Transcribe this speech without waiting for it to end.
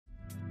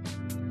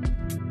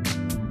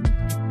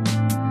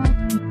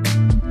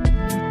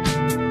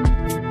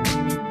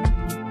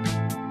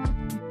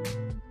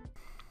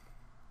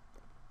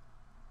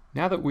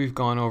Now that we've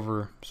gone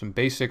over some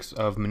basics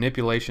of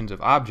manipulations of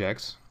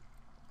objects,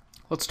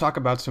 let's talk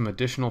about some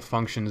additional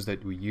functions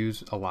that we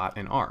use a lot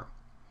in R.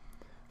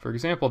 For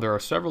example, there are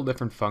several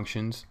different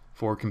functions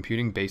for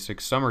computing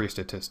basic summary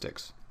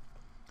statistics.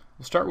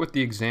 We'll start with the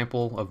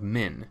example of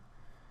min.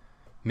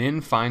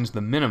 Min finds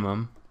the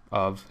minimum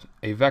of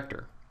a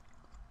vector.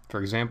 For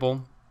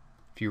example,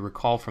 if you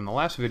recall from the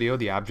last video,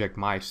 the object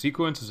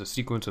mySequence is a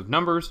sequence of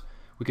numbers.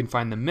 We can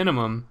find the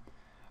minimum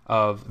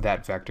of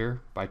that vector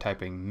by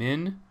typing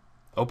min,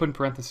 open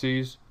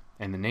parentheses,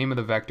 and the name of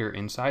the vector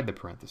inside the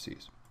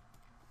parentheses.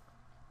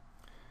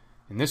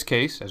 In this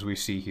case, as we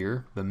see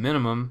here, the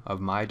minimum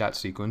of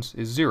my.sequence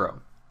is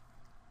 0.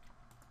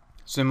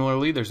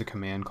 Similarly, there's a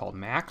command called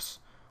max,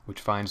 which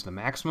finds the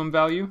maximum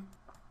value.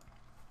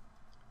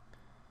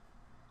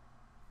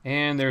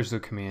 And there's the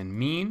command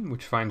mean,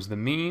 which finds the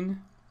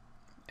mean,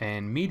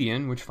 and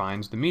median, which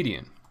finds the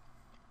median.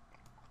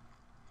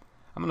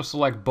 I'm going to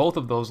select both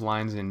of those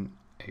lines in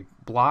a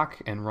block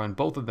and run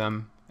both of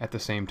them at the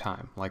same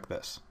time, like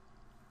this.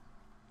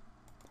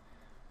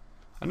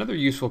 Another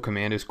useful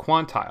command is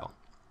quantile.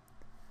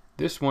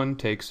 This one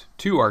takes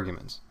 2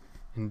 arguments.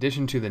 In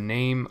addition to the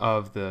name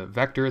of the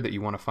vector that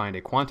you want to find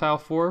a quantile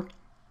for,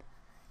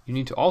 you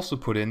need to also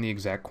put in the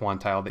exact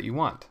quantile that you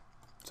want.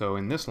 So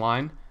in this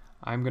line,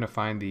 I'm going to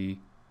find the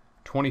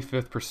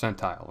 25th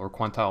percentile, or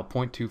quantile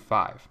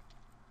 0.25.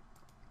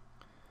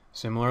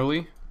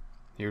 Similarly,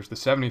 here's the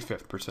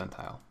 75th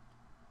percentile.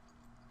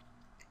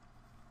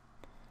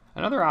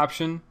 Another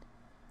option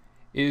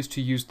is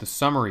to use the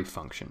summary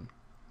function.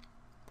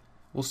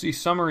 We'll see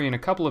summary in a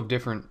couple of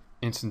different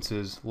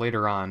instances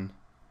later on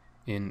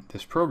in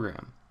this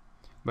program.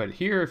 But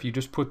here, if you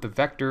just put the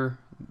vector,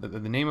 the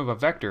name of a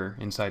vector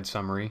inside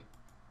summary,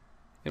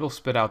 it'll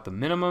spit out the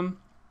minimum,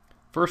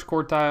 first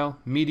quartile,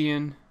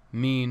 median,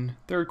 mean,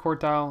 third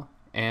quartile,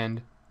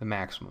 and the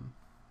maximum.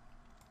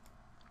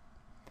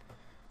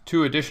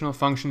 2 additional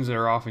functions that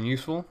are often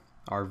useful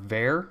are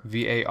var,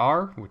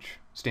 V-A-R, which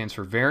stands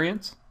for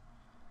variance,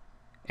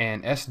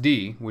 and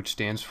SD, which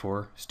stands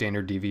for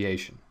standard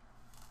deviation.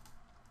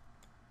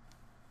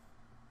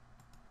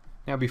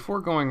 Now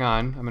before going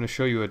on, I'm going to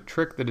show you a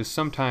trick that is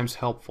sometimes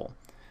helpful.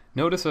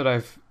 Notice that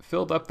I've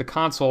filled up the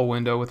console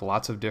window with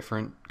lots of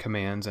different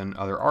commands and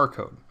other R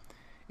code.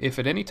 If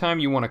at any time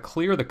you want to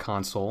clear the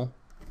console,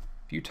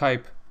 if you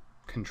type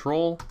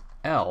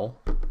Control-L,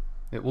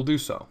 it will do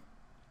so.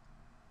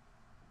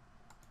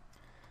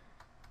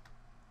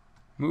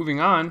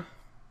 Moving on,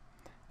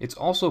 it's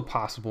also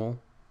possible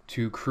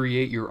to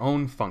create your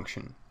own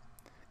function.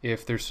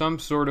 If there's some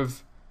sort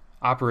of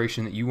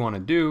operation that you want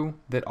to do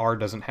that R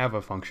doesn't have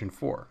a function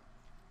for.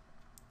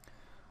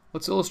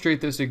 Let's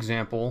illustrate this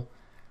example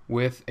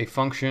with a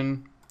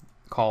function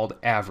called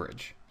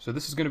average. So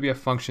this is going to be a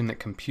function that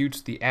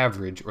computes the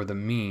average or the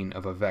mean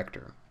of a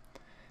vector.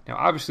 Now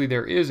obviously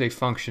there is a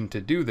function to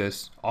do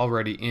this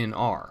already in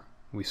R.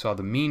 We saw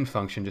the mean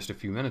function just a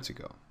few minutes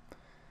ago.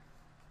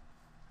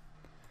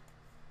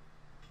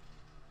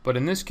 But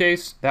in this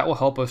case, that will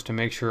help us to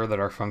make sure that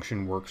our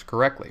function works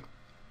correctly.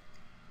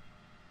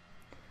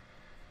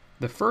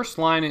 The first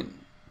line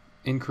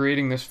in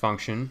creating this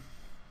function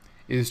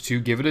is to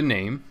give it a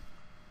name.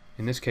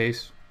 In this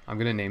case, I'm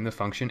going to name the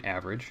function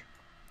average.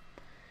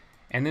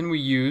 And then we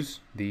use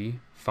the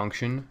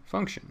function.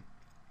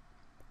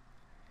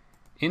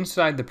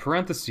 Inside the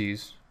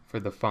parentheses for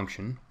the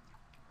function,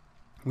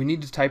 we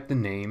need to type the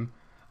name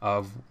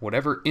of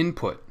whatever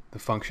input the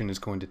function is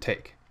going to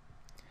take.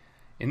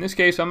 In this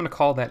case, I'm going to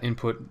call that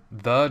input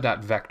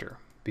the.vector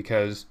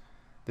because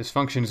this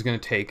function is going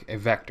to take a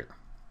vector.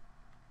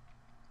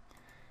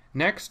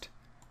 Next,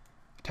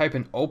 type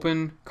an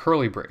open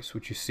curly brace,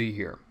 which you see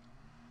here.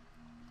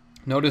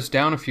 Notice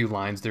down a few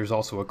lines there's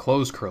also a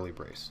closed curly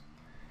brace.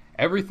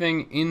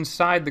 Everything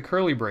inside the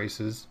curly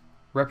braces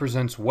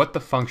represents what the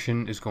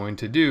function is going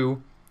to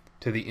do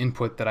to the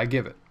input that I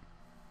give it.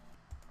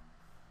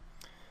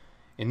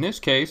 In this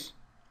case,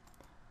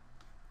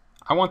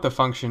 I want the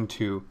function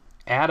to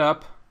add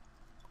up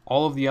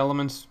all of the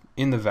elements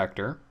in the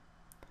vector,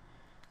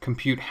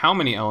 compute how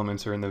many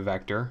elements are in the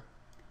vector,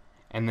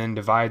 and then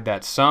divide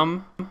that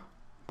sum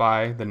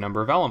by the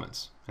number of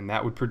elements, and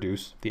that would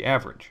produce the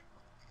average.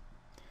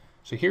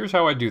 So here's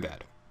how I do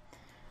that.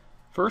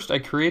 First, I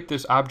create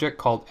this object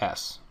called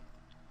S,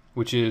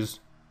 which is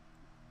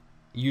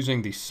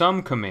using the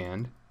sum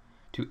command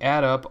to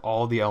add up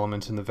all the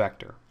elements in the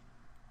vector.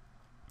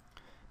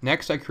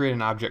 Next, I create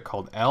an object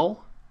called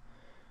L,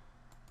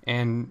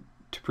 and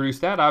to produce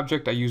that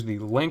object, I use the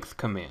length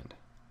command.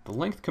 The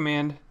length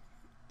command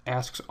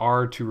asks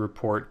R to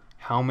report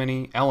how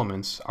many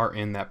elements are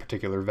in that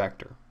particular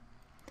vector.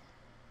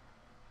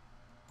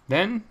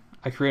 Then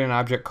I create an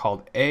object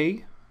called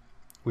A,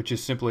 which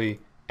is simply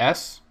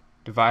S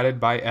divided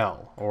by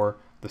L, or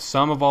the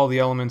sum of all the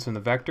elements in the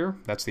vector,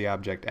 that's the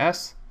object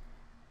S,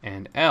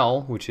 and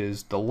L, which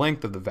is the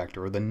length of the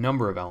vector, or the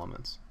number of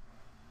elements.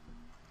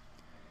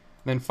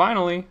 Then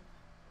finally,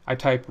 I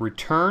type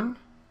return,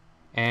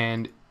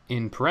 and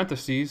in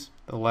parentheses,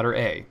 the letter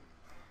A.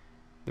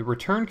 The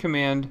return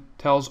command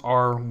tells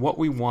R what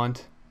we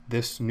want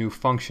this new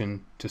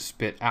function to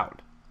spit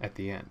out at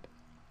the end.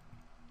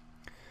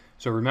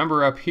 So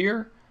remember up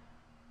here,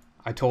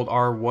 I told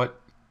R what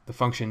the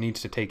function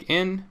needs to take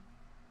in.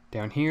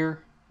 Down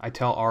here, I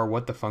tell R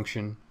what the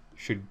function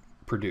should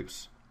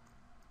produce.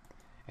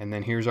 And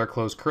then here's our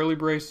closed curly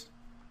brace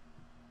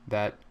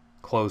that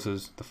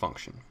closes the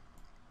function.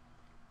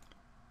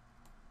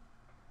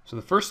 So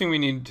the first thing we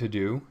need to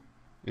do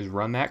is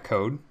run that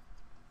code.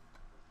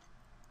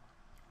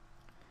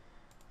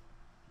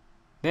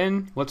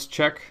 Then let's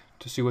check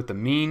to see what the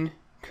mean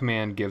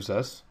command gives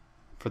us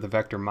for the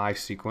vector my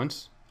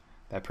sequence.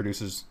 That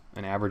produces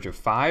an average of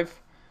 5.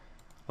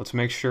 Let's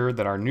make sure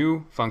that our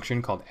new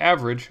function called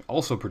average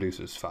also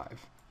produces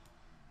 5.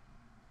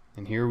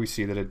 And here we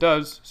see that it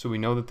does, so we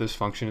know that this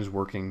function is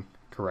working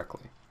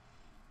correctly.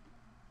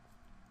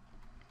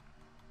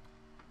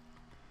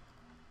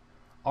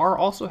 R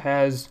also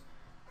has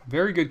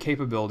very good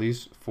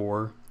capabilities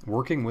for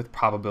working with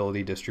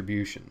probability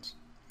distributions.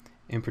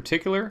 In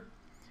particular,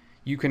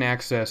 you can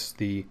access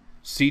the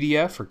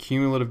CDF or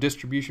cumulative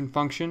distribution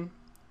function,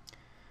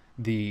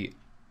 the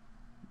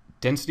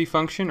density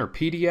function or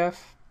PDF,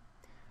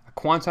 a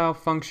quantile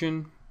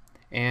function,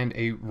 and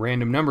a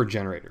random number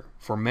generator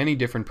for many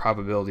different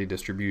probability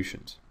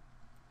distributions.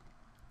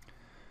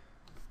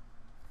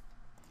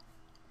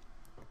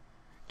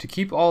 To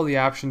keep all the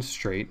options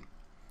straight,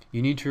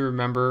 you need to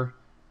remember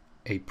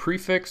a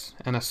prefix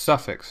and a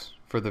suffix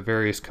for the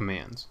various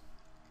commands.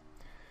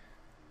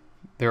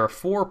 There are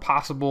 4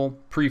 possible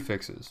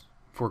prefixes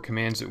for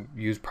commands that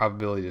use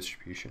probability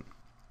distribution.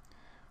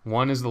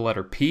 One is the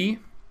letter P,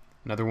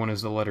 another one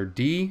is the letter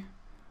D,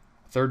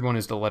 a third one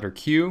is the letter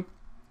Q,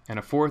 and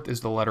a fourth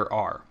is the letter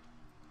R.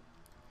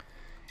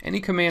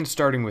 Any command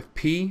starting with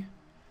P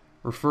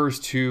refers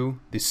to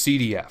the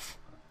CDF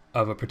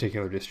of a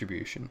particular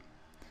distribution.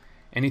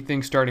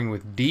 Anything starting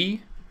with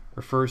D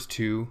refers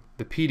to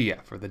the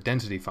PDF or the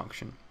density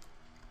function.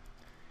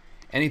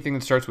 Anything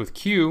that starts with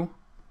Q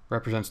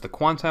represents the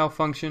quantile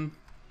function,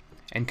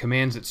 and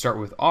commands that start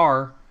with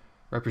R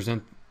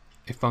represent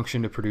a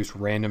function to produce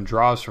random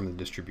draws from the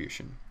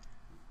distribution.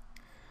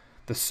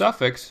 The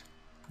suffix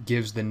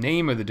gives the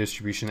name of the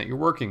distribution that you're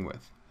working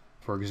with.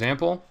 For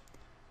example,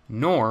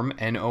 norm,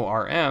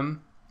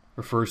 N-O-R-M,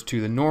 refers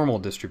to the normal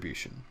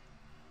distribution.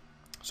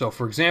 So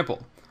for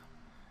example,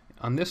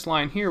 on this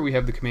line here we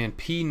have the command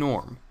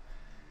pnorm.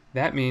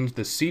 That means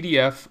the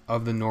CDF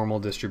of the normal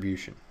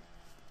distribution.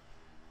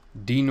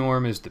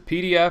 dnorm is the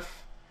PDF,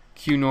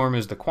 qnorm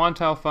is the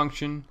quantile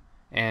function,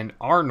 and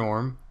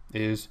rnorm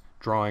is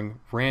drawing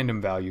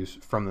random values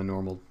from the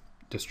normal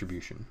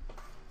distribution.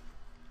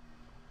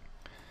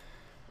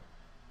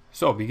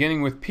 So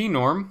beginning with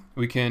pnorm,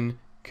 we can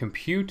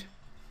compute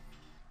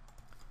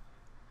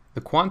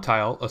the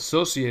quantile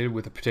associated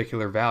with a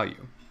particular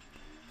value.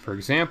 For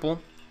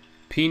example,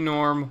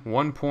 pnorm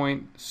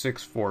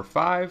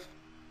 1.645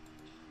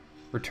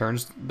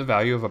 returns the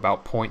value of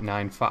about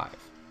 0.95.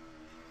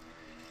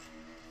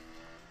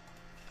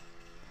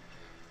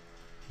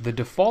 The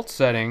default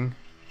setting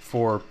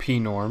for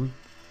pnorm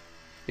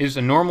is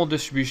a normal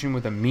distribution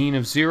with a mean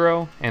of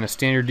 0 and a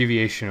standard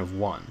deviation of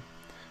 1.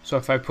 So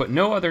if I put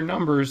no other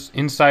numbers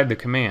inside the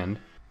command,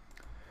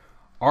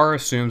 R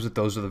assumes that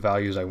those are the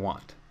values I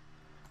want.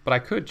 But I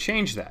could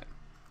change that.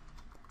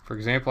 For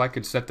example, I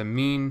could set the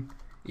mean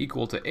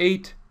equal to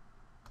 8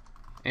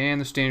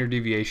 and the standard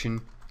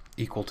deviation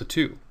equal to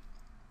 2.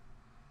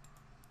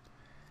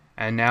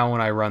 And now when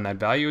I run that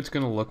value, it's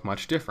going to look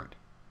much different.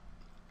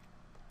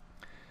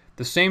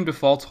 The same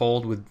defaults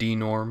hold with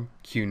dnorm,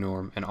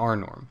 qnorm, and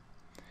rnorm.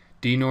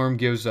 dnorm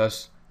gives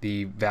us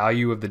the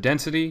value of the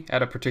density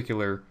at a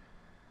particular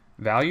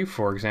value,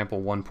 for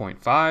example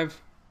 1.5.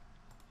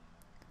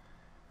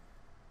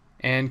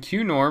 And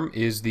qnorm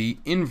is the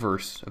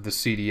inverse of the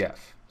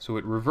CDF, so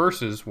it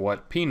reverses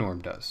what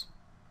pnorm does.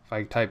 If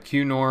I type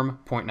qnorm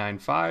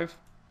 0.95,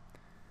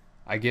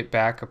 I get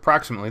back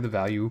approximately the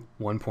value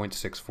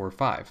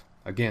 1.645.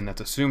 Again,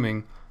 that's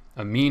assuming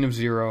a mean of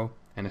 0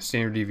 and a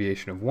standard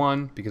deviation of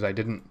 1 because I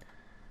didn't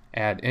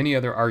add any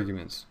other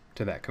arguments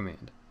to that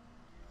command.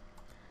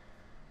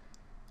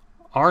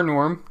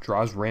 rnorm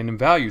draws random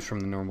values from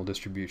the normal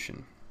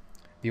distribution.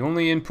 The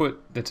only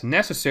input that's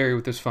necessary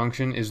with this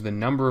function is the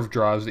number of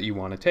draws that you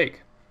want to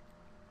take.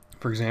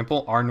 For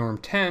example, rnorm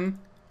 10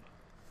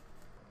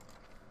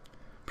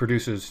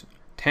 produces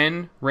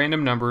 10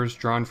 random numbers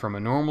drawn from a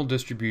normal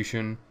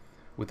distribution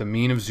with a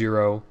mean of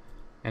 0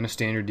 and a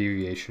standard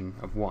deviation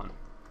of 1.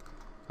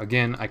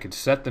 Again, I could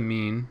set the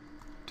mean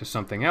to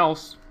something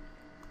else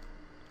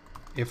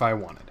if I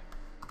wanted.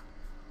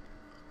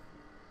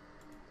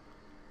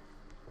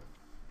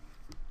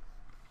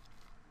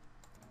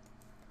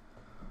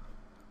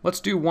 Let's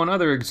do one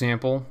other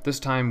example, this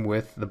time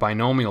with the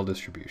binomial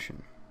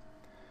distribution.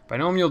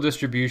 Binomial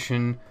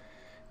distribution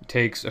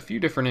takes a few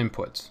different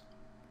inputs.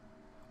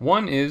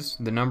 One is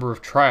the number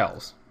of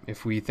trials.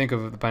 If we think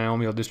of the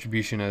binomial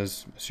distribution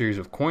as a series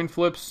of coin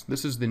flips,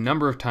 this is the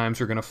number of times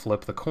we're going to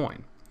flip the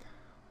coin.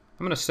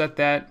 I'm going to set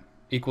that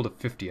equal to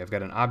 50. I've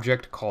got an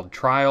object called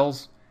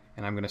trials,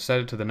 and I'm going to set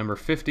it to the number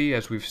 50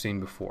 as we've seen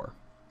before.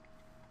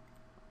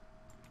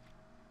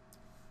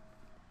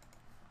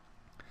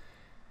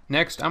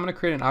 Next, I'm going to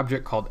create an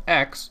object called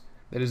x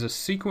that is a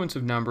sequence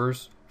of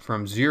numbers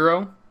from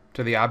 0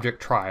 to the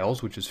object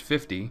trials, which is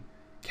 50,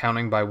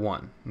 counting by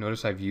 1.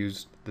 Notice I've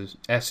used the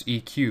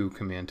seq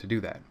command to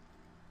do that.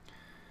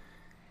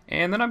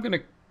 And then I'm going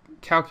to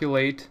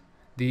calculate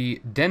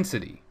the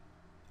density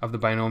of the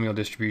binomial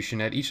distribution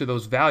at each of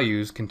those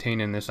values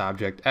contained in this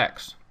object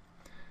x.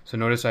 So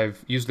notice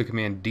I've used the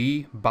command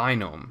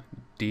dbinom.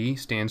 D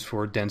stands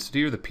for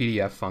density, or the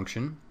PDF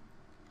function,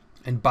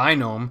 and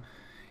binom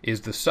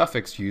is the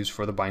suffix used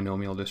for the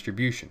binomial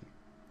distribution.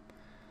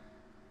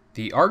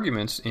 The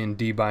arguments in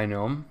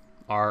dbinom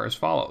are as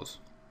follows.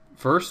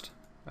 First,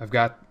 I've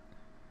got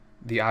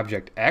the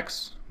object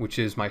x, which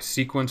is my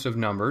sequence of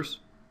numbers.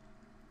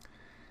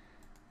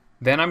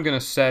 Then I'm going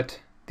to set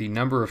the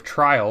number of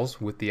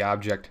trials with the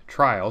object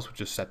trials,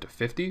 which is set to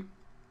 50.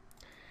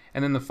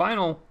 And then the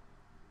final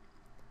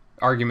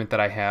argument that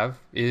I have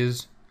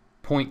is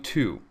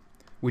 0.2,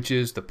 which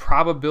is the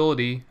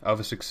probability of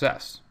a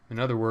success. In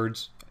other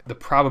words, the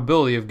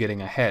probability of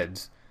getting a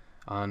heads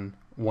on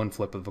one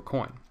flip of a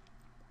coin.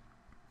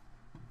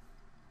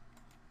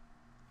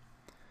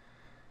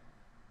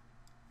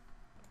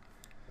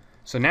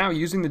 So now,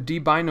 using the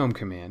dbinom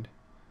command,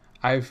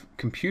 I've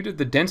computed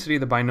the density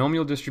of the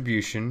binomial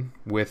distribution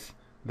with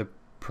the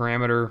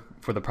parameter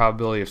for the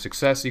probability of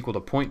success equal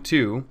to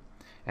 0.2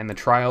 and the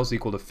trials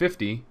equal to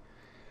 50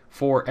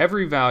 for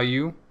every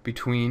value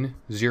between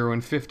 0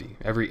 and 50,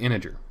 every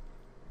integer.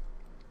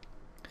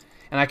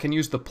 And I can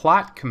use the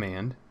plot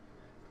command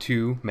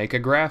to make a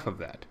graph of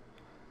that.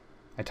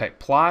 I type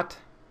plot,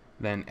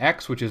 then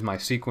x, which is my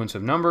sequence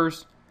of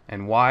numbers,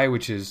 and y,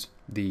 which is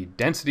the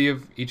density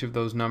of each of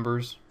those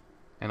numbers,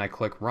 and I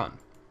click run.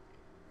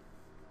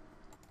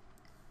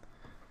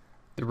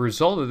 The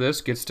result of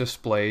this gets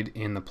displayed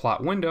in the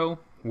plot window,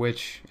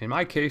 which in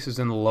my case is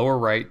in the lower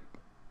right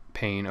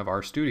pane of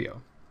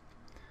RStudio.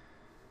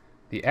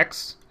 The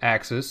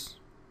x-axis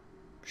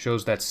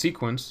shows that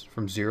sequence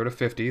from 0 to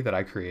 50 that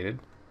I created,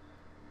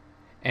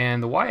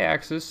 and the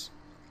y-axis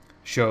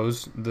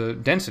shows the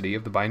density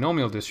of the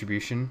binomial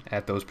distribution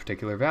at those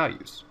particular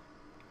values.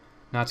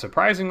 Not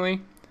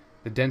surprisingly,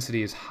 the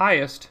density is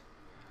highest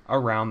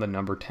around the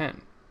number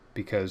 10,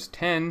 because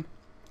 10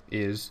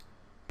 is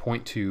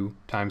 0.2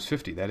 times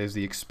 50. That is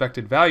the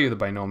expected value of the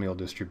binomial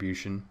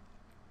distribution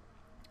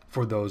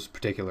for those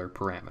particular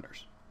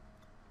parameters.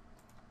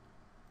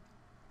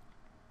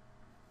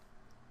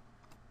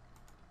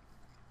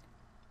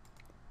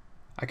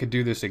 I could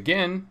do this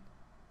again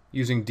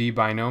using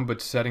dbinom,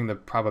 but setting the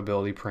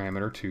probability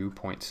parameter to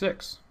 0.6.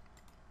 If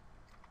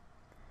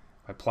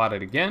I plot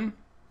it again,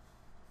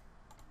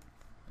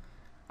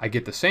 I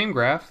get the same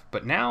graph,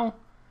 but now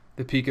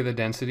the peak of the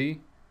density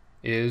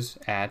is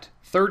at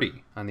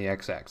 30 on the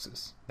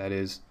x-axis. That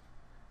is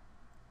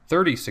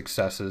 30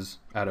 successes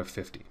out of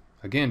 50.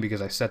 Again,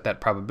 because I set that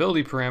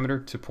probability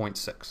parameter to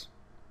 0.6.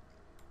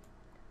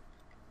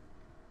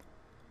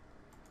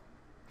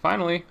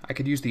 Finally, I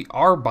could use the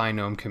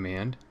rbinom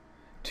command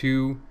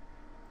to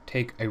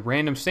take a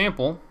random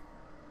sample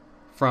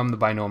from the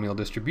binomial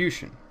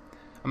distribution.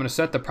 I'm going to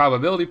set the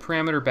probability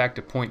parameter back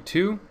to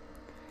 0.2,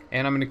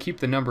 and I'm going to keep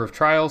the number of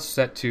trials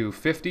set to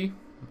 50,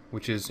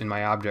 which is in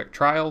my object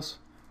trials,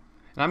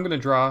 and I'm going to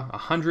draw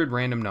 100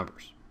 random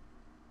numbers.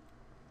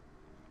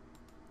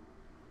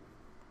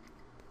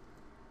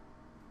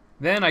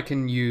 Then I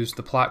can use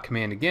the plot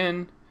command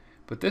again,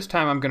 but this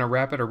time I'm going to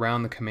wrap it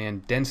around the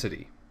command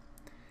density.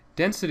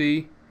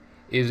 Density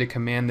is a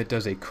command that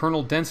does a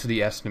kernel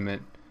density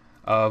estimate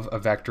of a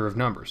vector of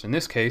numbers. In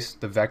this case,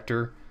 the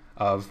vector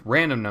of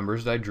random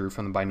numbers that I drew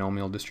from the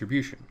binomial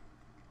distribution.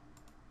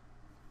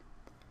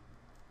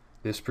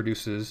 This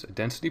produces a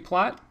density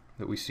plot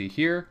that we see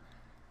here.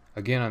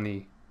 Again, on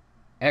the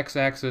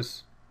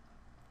x-axis,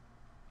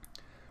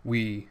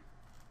 we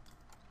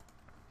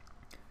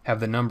have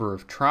the number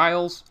of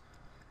trials,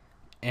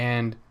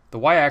 and the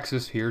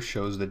y-axis here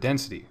shows the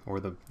density,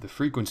 or the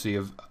frequency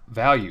of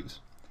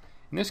values.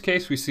 In this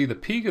case, we see the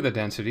peak of the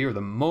density, or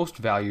the most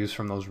values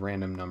from those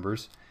random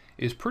numbers,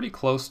 is pretty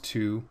close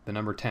to the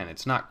number 10.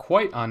 It's not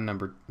quite on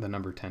the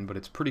number 10, but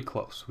it's pretty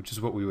close, which is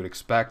what we would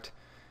expect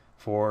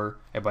for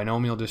a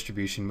binomial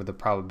distribution with a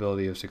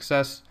probability of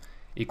success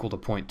equal to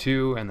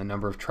 0.2 and the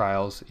number of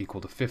trials equal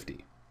to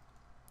 50.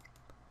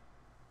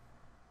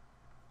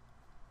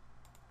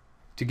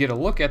 To get a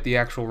look at the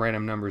actual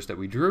random numbers that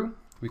we drew,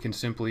 we can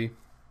simply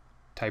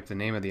type the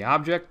name of the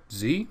object,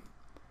 z,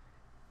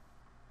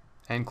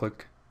 and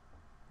click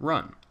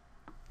run.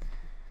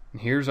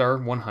 And here's our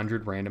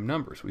 100 random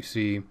numbers. We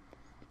see,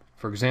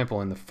 for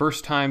example, in the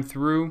first time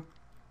through,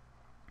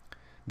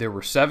 there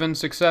were 7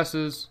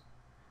 successes.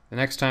 The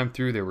next time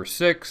through, there were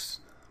 6,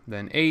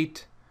 then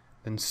 8,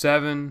 then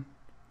 7,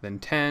 then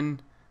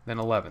 10, then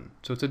 11.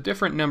 So it's a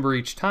different number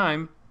each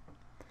time,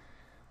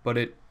 but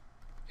it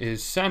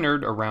is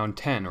centered around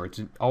 10, or it's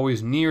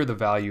always near the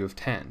value of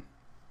 10.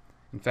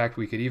 In fact,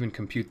 we could even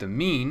compute the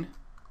mean.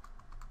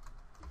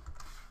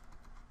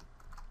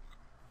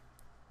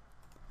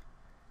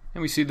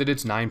 And we see that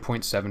it's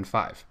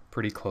 9.75,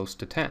 pretty close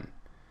to 10.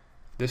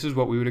 This is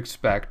what we would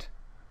expect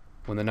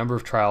when the number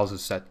of trials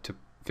is set to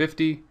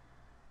 50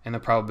 and the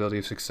probability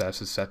of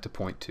success is set to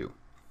 0.2.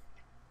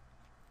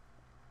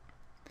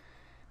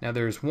 Now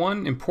there's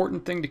one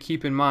important thing to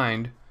keep in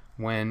mind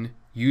when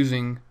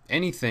using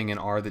anything in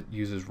R that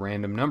uses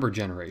random number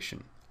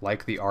generation,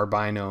 like the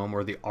rbinom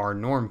or the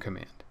rnorm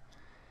command.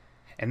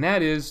 And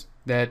that is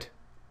that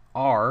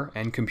R,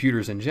 and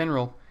computers in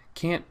general,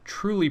 can't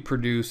truly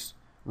produce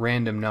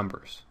random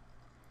numbers.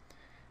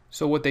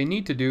 So what they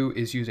need to do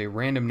is use a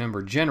random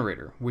number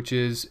generator, which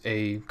is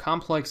a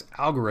complex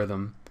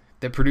algorithm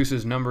that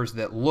produces numbers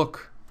that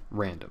look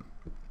random.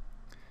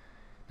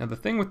 Now the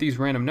thing with these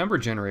random number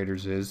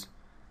generators is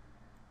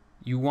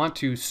you want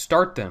to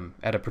start them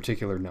at a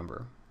particular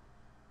number.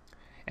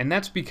 And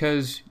that's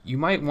because you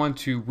might want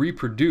to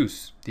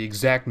reproduce the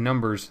exact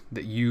numbers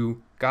that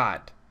you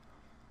got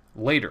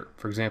later.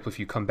 For example, if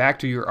you come back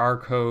to your R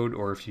code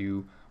or if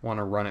you want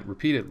to run it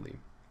repeatedly.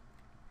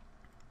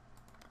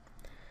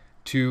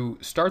 To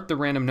start the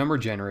random number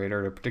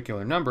generator at a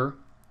particular number,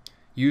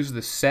 use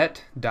the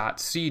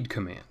set.seed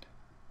command.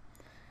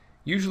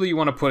 Usually you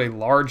want to put a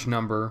large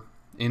number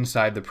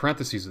inside the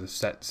parentheses of the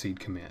set.seed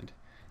command.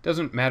 It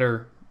doesn't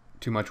matter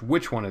too much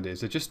which one it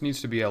is, it just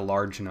needs to be a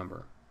large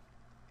number.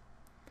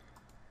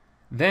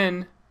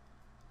 Then,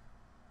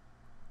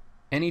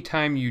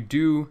 anytime you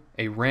do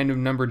a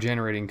random number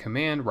generating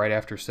command right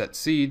after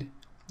set.seed,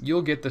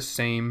 you'll get the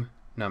same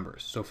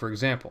numbers. So for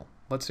example,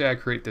 let's say I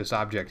create this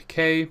object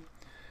k,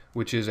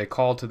 which is a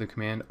call to the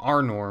command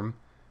rnorm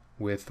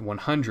with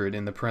 100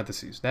 in the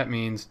parentheses. That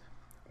means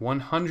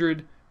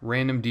 100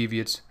 random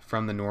deviates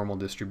from the normal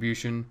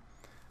distribution.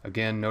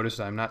 Again, notice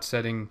I'm not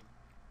setting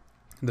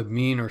the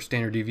mean or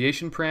standard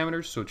deviation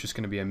parameters, so it's just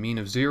going to be a mean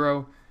of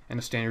 0 and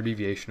a standard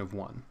deviation of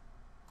 1.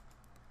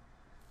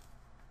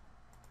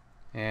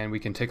 And we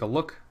can take a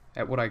look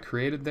at what I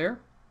created there.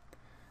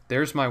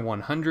 There's my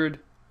 100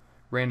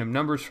 random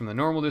numbers from the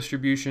normal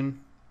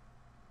distribution.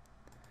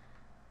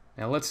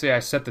 Now let's say I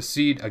set the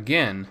seed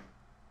again,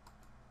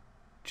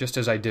 just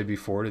as I did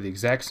before, to the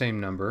exact same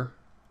number,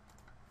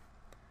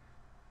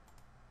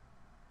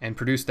 and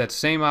produce that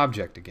same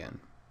object again.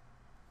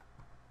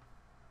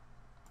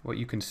 What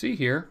you can see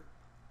here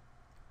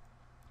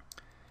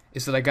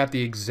is that I got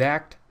the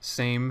exact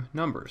same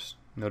numbers.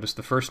 Notice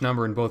the first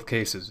number in both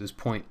cases is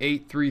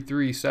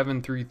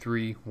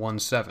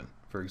 0.833733317,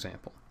 for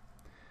example.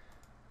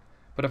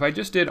 But if I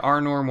just did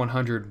rnorm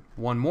 100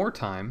 one more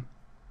time,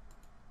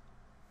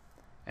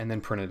 and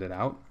then printed it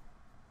out,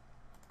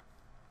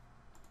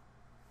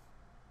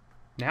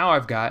 now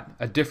I've got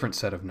a different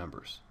set of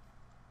numbers.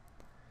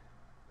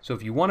 So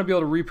if you want to be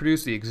able to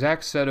reproduce the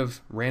exact set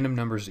of random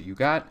numbers that you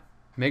got,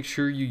 make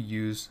sure you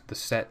use the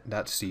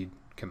set.seed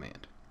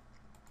command.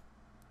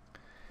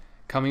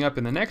 Coming up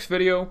in the next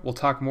video, we'll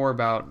talk more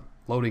about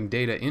loading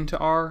data into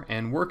R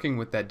and working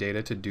with that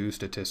data to do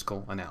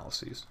statistical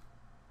analyses.